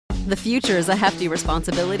The future is a hefty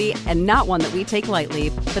responsibility and not one that we take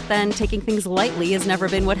lightly, but then taking things lightly has never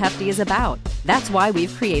been what Hefty is about. That's why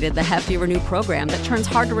we've created the Hefty Renew program that turns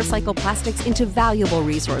hard-to-recycle plastics into valuable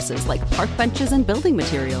resources like park benches and building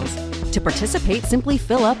materials. To participate, simply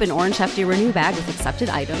fill up an orange Hefty Renew bag with accepted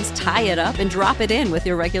items, tie it up, and drop it in with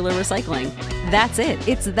your regular recycling. That's it.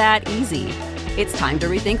 It's that easy. It's time to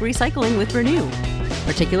rethink recycling with Renew.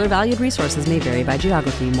 Particular valued resources may vary by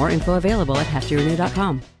geography. More info available at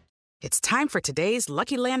heftyrenew.com. It's time for today's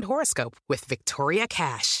Lucky Land horoscope with Victoria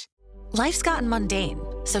Cash. Life's gotten mundane,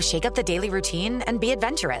 so shake up the daily routine and be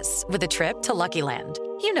adventurous with a trip to Lucky Land.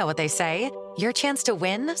 You know what they say, your chance to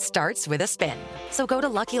win starts with a spin. So go to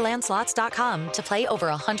LuckyLandSlots.com to play over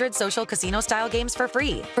 100 social casino-style games for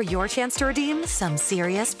free for your chance to redeem some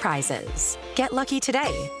serious prizes. Get lucky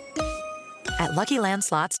today at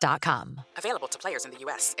LuckyLandSlots.com. Available to players in the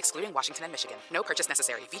U.S., excluding Washington and Michigan. No purchase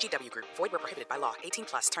necessary. VGW Group. Void where prohibited by law. 18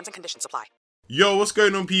 plus. Terms and conditions apply. Yo, what's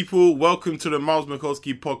going on, people? Welcome to the Miles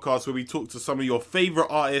Mikulski podcast, where we talk to some of your favorite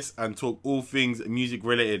artists and talk all things music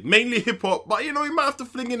related, mainly hip hop, but you know, we might have to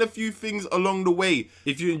fling in a few things along the way.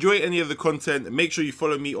 If you enjoy any of the content, make sure you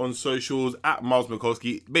follow me on socials at Miles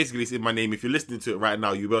Mikulski. Basically, it's in my name. If you're listening to it right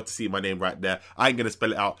now, you'll be able to see my name right there. I ain't gonna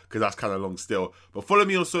spell it out because that's kind of long still, but follow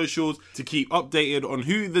me on socials to keep updated on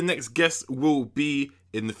who the next guest will be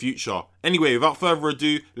in the future. Anyway, without further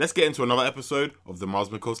ado, let's get into another episode of the Miles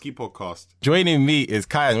Mikulski podcast. Joining me is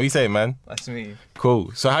Kyan. What are you saying, man? Nice to meet you.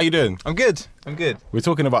 Cool. So how you doing? I'm good. We're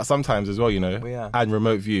talking about Sometimes as well, you know, We are. and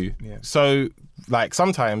Remote View. Yeah. So, like,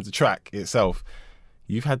 Sometimes the track itself,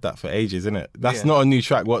 you've had that for ages, isn't it? That's Yeah. not a new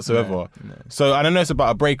track whatsoever. No. So, I don't know, it's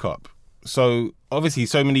about a breakup. So, obviously,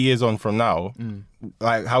 so many years on from now,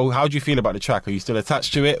 like, how do you feel about the track? Are you still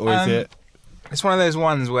attached to it, or is it? It's one of those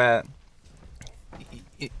ones where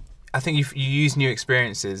I think you use new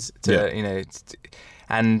experiences to, you know,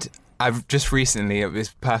 and I've just recently,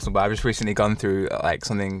 it's personal, but I've just recently gone through like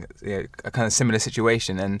something, you know, a kind of similar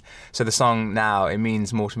situation, and so the song now, it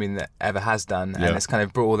means more to me than it ever has done, and it's kind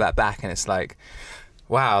of brought all that back, and it's like,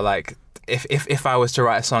 wow, like if I was to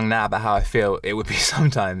write a song now about how I feel, it would be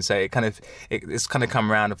Sometimes. So it's kind of come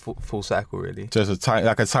around a full circle, really. So it's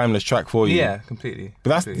like a timeless track for you. Yeah, completely.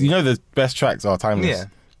 But that's completely. You know, the best tracks are timeless. Yeah.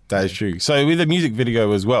 That is true. So with the music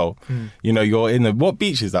video as well, you know, you're in what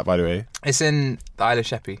beach is that, by the way? It's in the Isle of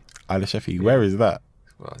Sheppey. Isle of Sheppey. Where is that?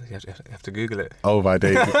 Well, you have to Google it. Oh my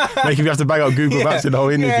days. Making me have to bang up Google Maps in the whole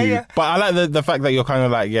interview. Yeah. But I like the fact that you're kind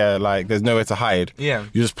of like, like there's nowhere to hide. Yeah.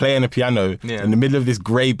 You're just playing a piano in the middle of this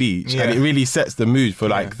grey beach, and it really sets the mood for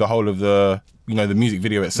like the whole of the, you know, the music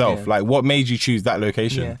video itself. Yeah. Like, what made you choose that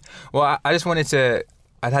location? Yeah. Well, I just wanted to.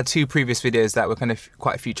 I'd had two previous videos that were kind of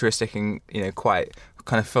quite futuristic and, you know, quite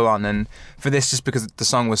kind of full on, and for this, just because the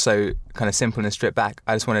song was so kind of simple and stripped back,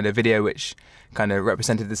 I just wanted a video which kind of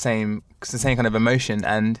represented the same kind of emotion.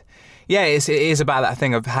 And yeah, it is about that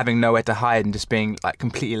thing of having nowhere to hide and just being like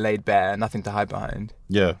completely laid bare, nothing to hide behind.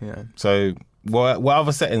 Yeah. Yeah. So what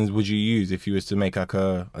other settings would you use if you was to make like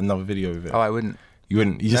another video of it? Oh, I wouldn't. You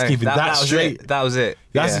wouldn't. You just keep it that straight. That was it.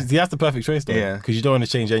 That's the perfect choice, though. Yeah. Because you don't want to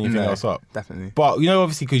change anything else up. Definitely. But you know,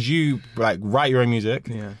 obviously, because you like write your own music,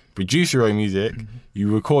 produce your own music,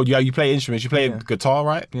 you record. You play instruments. You play guitar,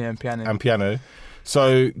 right? Yeah, and piano. And piano.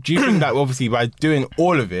 So do you think that obviously by doing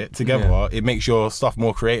all of it together, it makes your stuff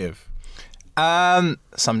more creative? Sometimes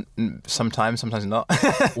not.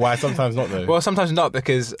 Why sometimes not though? Well, sometimes not,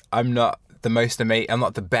 because I'm not I'm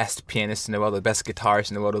not the best pianist in the world, or the best guitarist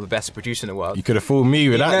in the world, or the best producer in the world. You could have fooled me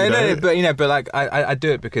with that. No, but like I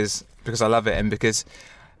do it because I love it, and because,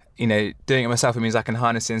 you know, doing it myself, it means I can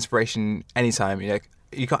harness the inspiration anytime. You know,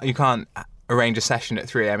 you can't arrange a session at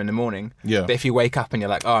 3 a.m. in the morning. Yeah. But if you wake up and you're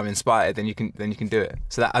like, oh, I'm inspired, then you can do it.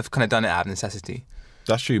 So that I've kind of done it out of necessity.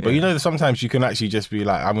 That's true, but you know, sometimes you can actually just be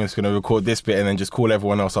like, I'm just going to record this bit and then just call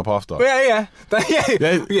everyone else up after. Yeah.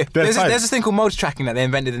 There's times. this thing called multi-tracking that they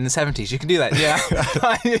invented in the 70s. You can do that, yeah.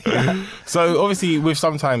 So obviously with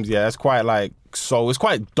Sometimes, it's quite like, so it's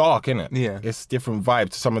quite dark, isn't it? Yeah. It's different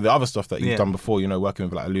vibe to some of the other stuff that you've done before, you know, working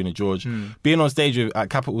with like Luna George. Being on stage at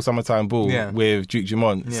Capital Summertime Ball with Duke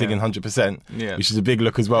Dumont singing 100%, which is a big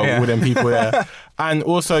look as well, all them people there. And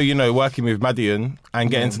also, you know, working with Madian and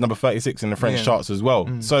getting to number 36 in the French charts as well.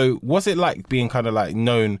 So what's it like being kind of like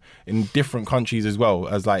known in different countries as well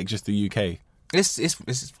as like just the UK? It's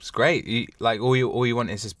great. All you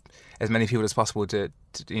want is just as many people as possible to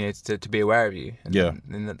be aware of you.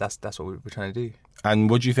 And that's what we're trying to do. And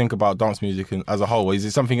what do you think about dance music as a whole? Is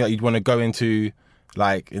it something that you'd want to go into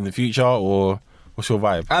like in the future, or What's your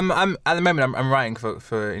vibe? I'm at the moment I'm writing for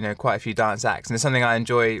quite a few dance acts, and it's something I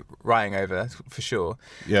enjoy writing over for sure.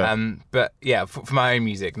 Yeah. But yeah, for my own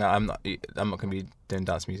music, no, I'm not going to be doing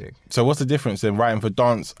dance music. So what's the difference in writing for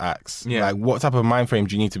dance acts? Yeah. Like, what type of mind frame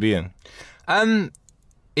do you need to be in?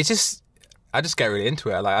 It's just, I just get really into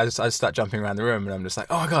it. Like I just start jumping around the room, and I'm just like,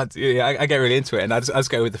 oh my god, yeah, I get really into it, and I just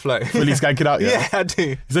go with the flow. Really skank it out, yeah? Yeah, I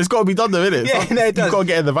do. So it's got to be done though, innit? Yeah, no, it does. You've got to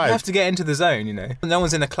get in the vibe. You have to get into the zone, you know. No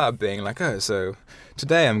one's in a club being like, oh, so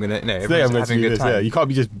today I'm gonna, Today everyone's I'm going to having do a good this, time. yeah. You can't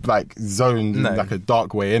be just like zoned in No. like a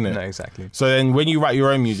dark way, innit? No, exactly. So then when you write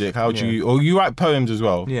your own music, how do you, or you write poems as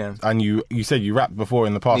well? Yeah. And you said you rapped before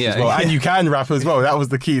in the past Yeah, as well, yeah. and you can rap as well. That was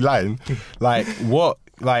the key line. Like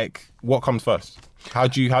what comes first? How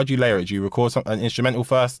do you layer it? Do you record an instrumental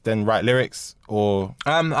first, then write lyrics, or?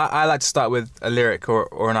 I like to start with a lyric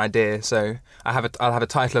or an idea. So I'll have a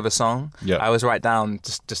title of a song. Yeah. I always write down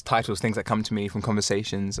just titles, things that come to me from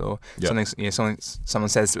conversations or something someone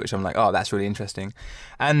says which I'm like, oh, that's really interesting,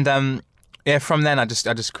 and from then I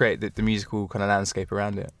just create the musical kind of landscape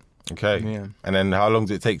around it. Okay. Yeah. And then how long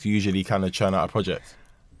does it take to usually kind of churn out a project?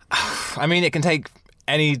 I mean, it can take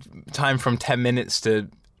any time from 10 minutes to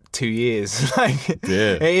 2 years. Like,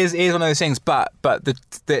 Yeah. it is one of those things. But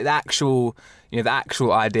the actual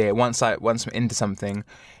idea, once I'm into something,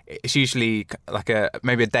 it's usually like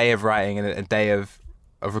maybe a day of writing and a day of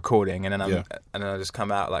recording, and then and then I just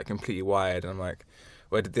come out like completely wired, and I'm like,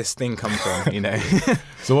 where did this thing come from? You know.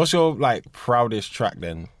 So what's your like proudest track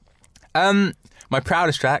then? My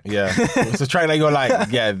proudest track. Yeah. It's a track that you're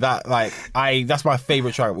like, yeah, that like that's my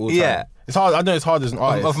favourite track of all time. Yeah. It's hard. I know it's hard as an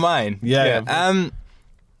artist. Of mine. Yeah.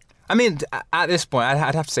 I mean, at this point,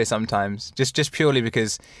 I'd have to say sometimes, just purely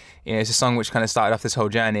because, it's a song which kind of started off this whole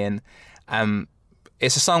journey, and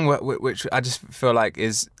it's a song which I just feel like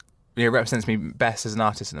is, represents me best as an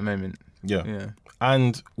artist at the moment. Yeah. Yeah.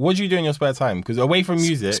 And what do you do in your spare time? Because away from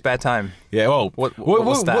music, Spare time. yeah. Well,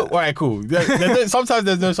 what's that? all right, cool. Sometimes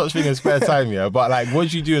there's no such thing as spare time, yeah. But like, what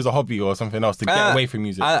do you do as a hobby or something else to get away from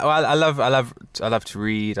music? I love to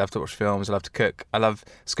read. I love to watch films. I love to cook. I love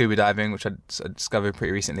scuba diving, which I discovered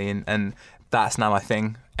pretty recently, and that's now my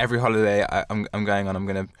thing. Every holiday I'm going on, I'm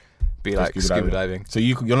gonna be like scuba diving. So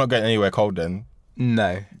you're not getting anywhere cold then?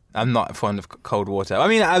 No, I'm not fond of cold water. I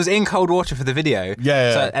mean, I was in cold water for the video.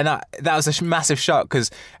 Yeah. So, and that was a massive shock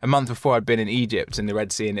because a month before I'd been in Egypt in the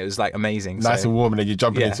Red Sea, and it was like amazing. Nice and warm, and then you're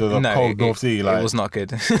jumping into the cold North Sea. Like, it was not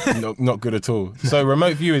good. not good at all. So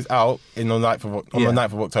Remote View is out on the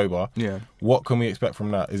 9th of October. Yeah. What can we expect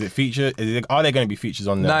from that? Is it feature? Are there going to be features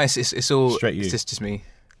on there? No, it's all straight you. It's just me.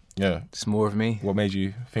 Yeah. It's more of me. What made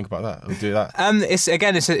you think about that or do that?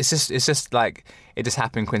 It's just like it just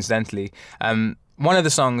happened coincidentally. One of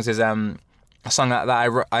the songs is a song that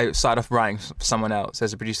I started off writing for someone else.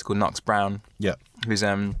 There's a producer called Knox Brown. Yeah. Who's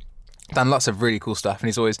done lots of really cool stuff,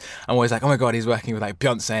 and I'm always like, oh my god, he's working with like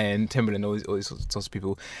Beyonce and Timbaland, all these sorts of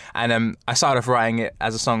people. And I started off writing it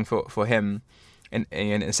as a song for him in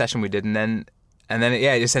a session we did, and then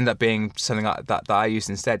it just ended up being something that I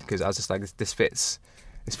used instead, because I was just like, this fits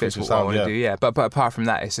what I want to do. Yeah. But apart from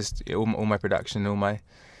that, it's just all my production, all my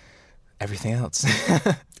everything else.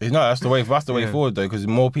 No, that's the way forward though, because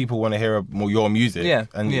more people want to hear your music. Yeah.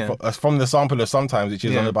 And from the sample of Sometimes, which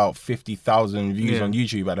is on about 50,000 views on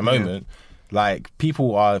YouTube at the moment, like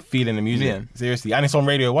people are feeling the music seriously, and it's on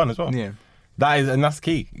Radio 1 as well. Yeah. That's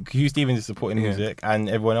key. Hugh Stevens is supporting the music, and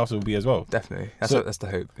everyone else will be as well. Definitely. That's the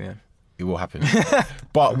hope. Yeah. It will happen.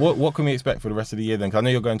 But what can we expect for the rest of the year then? Because I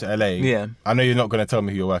know you're going to LA. Yeah. I know you're not going to tell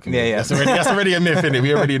me who you're working with. Yeah. That's already a myth, isn't it?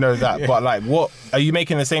 We already know that. Yeah. But like, what are you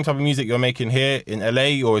making the same type of music you're making here in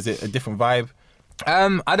LA, or is it a different vibe?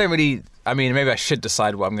 I don't really. I mean, maybe I should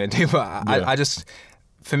decide what I'm going to do, but I just,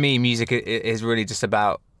 for me, music is really just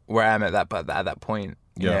about where I am at that point,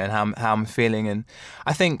 you know, and how I'm feeling. And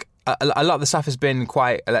I think a lot of the stuff has been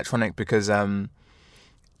quite electronic because I'm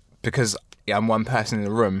one person in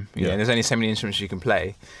the room. You know, there's only so many instruments you can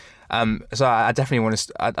play. So I definitely want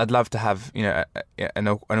to. I'd love to have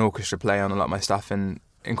an orchestra play on a lot of my stuff and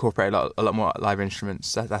incorporate a lot more live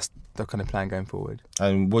instruments. That's the kind of plan going forward.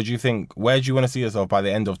 And what do you think? Where do you want to see yourself by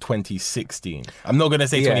the end of 2016? I'm not going to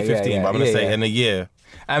say 2015, but I'm going to say in a year.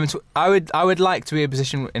 I would like to be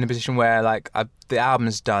in a position where like the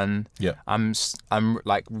album's done. Yeah. I'm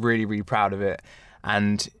like really, really proud of it,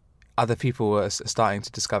 and other people are starting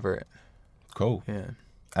to discover it. Cool. Yeah.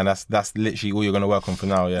 And that's literally all you're going to work on for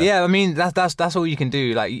now. Yeah. Yeah. I mean, that's all you can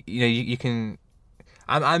do. Like you can.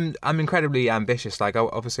 I'm incredibly ambitious. Like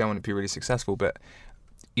obviously I want to be really successful, but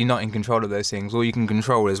you're not in control of those things. All you can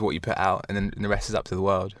control is what you put out, and then the rest is up to the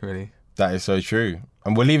world, really. That is so true.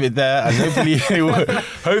 And we'll leave it there. And hopefully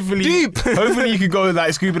you could go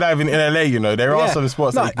like scuba diving in LA, you know. There are some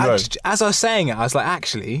spots that you can go. As I was saying it, I was like,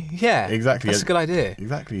 actually, yeah. Exactly. That's a good idea.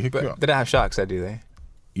 Exactly. But they don't have sharks there, do they?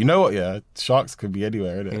 You know what, yeah? Sharks could be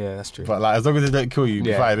anywhere, innit? Yeah, that's true. But like, as long as they don't kill you, you'll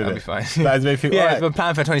be fine, innit? I'll be fine. That is very yeah, the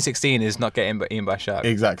plan for 2016 is not getting eaten by sharks.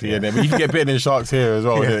 Exactly, yeah. But you can get bitten in sharks here as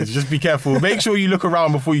well, innit? So just be careful. Make sure you look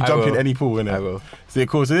around before you jump in any pool, innit? I will. So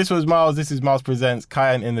cool. So this was Miles. This is Miles Presents.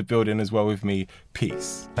 Kyan in the building as well with me.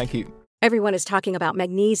 Peace. Thank you. Everyone is talking about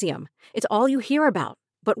magnesium. It's all you hear about.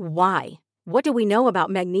 But why? What do we know about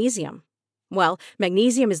magnesium? Well,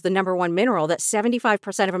 magnesium is the number one mineral that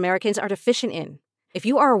 75% of Americans are deficient in. If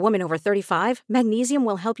you are a woman over 35, magnesium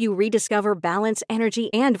will help you rediscover balance, energy,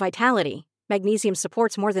 and vitality. Magnesium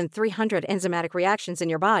supports more than 300 enzymatic reactions in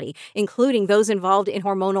your body, including those involved in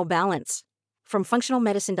hormonal balance. From functional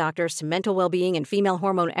medicine doctors to mental well-being and female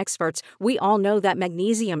hormone experts, we all know that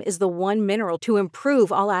magnesium is the one mineral to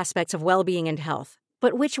improve all aspects of well-being and health.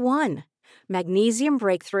 But which one? Magnesium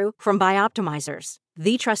Breakthrough from Bioptimizers,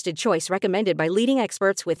 the trusted choice recommended by leading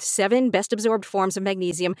experts with 7 best-absorbed forms of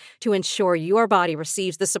magnesium to ensure your body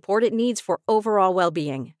receives the support it needs for overall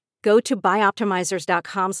well-being. Go to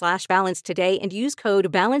bioptimizers.com/balance today and use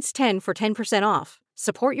code BALANCE10 for 10% off.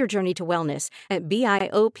 Support your journey to wellness at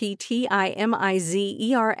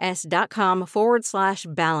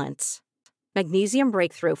bioptimizers.com/balance. Magnesium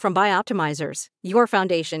Breakthrough from Bioptimizers, your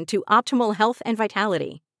foundation to optimal health and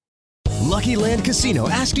vitality. Lucky Land Casino,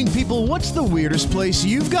 asking people, what's the weirdest place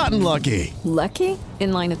you've gotten lucky? Lucky?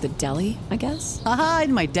 In line at the deli, I guess? Aha,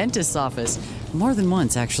 in my dentist's office. More than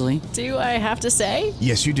once, actually. Do I have to say?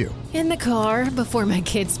 Yes, you do. In the car before my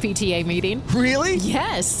kids' PTA meeting. Really?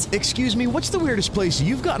 Yes. Excuse me, what's the weirdest place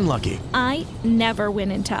you've gotten lucky? I never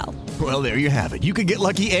win and tell. Well, there you have it. You can get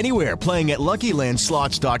lucky anywhere, playing at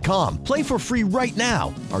LuckyLandSlots.com. Play for free right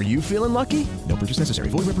now. Are you feeling lucky? No purchase necessary.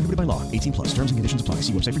 Void where prohibited by law. 18+. Terms and conditions apply.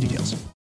 See website for details.